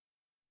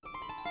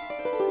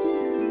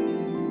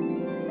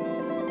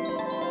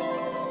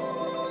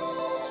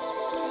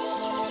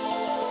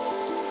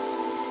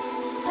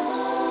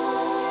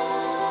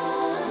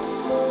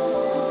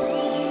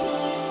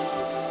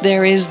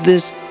There is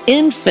this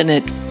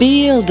infinite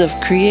field of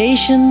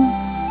creation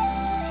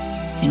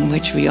in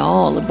which we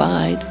all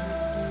abide.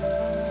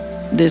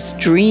 This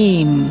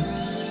dream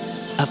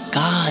of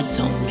God's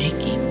own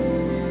making,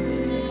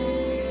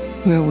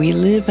 where we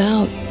live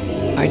out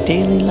our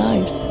daily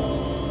lives.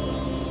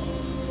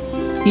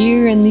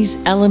 Here in these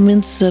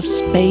elements of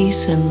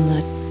space and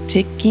the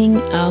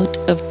ticking out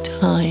of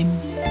time,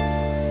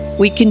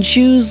 we can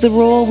choose the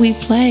role we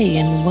play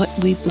in what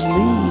we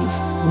believe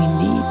we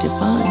need to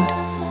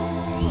find.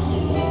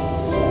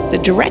 The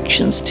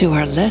directions to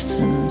our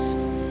lessons,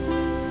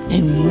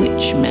 in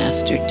which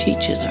master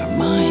teaches our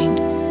mind,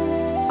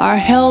 are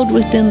held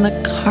within the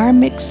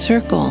karmic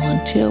circle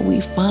until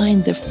we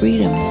find the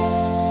freedom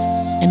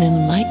and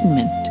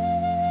enlightenment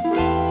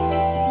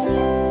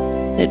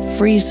that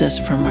frees us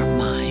from our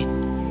mind.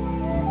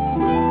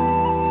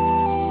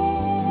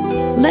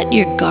 Let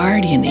your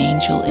guardian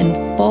angel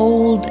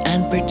enfold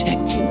and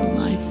protect you in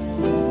life.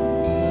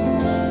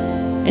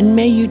 And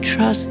may you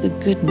trust the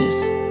goodness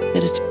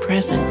that is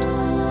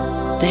present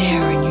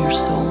there in your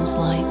soul's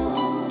light.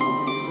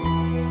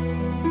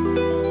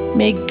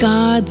 May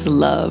God's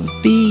love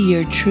be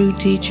your true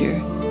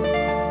teacher,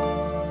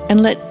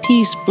 and let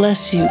peace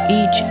bless you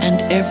each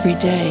and every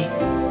day.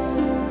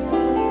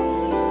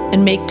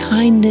 And may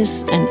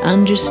kindness and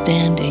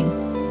understanding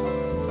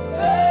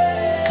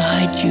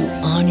guide you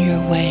on your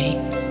way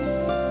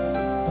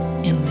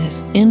in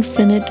this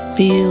infinite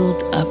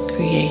field of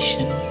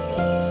creation.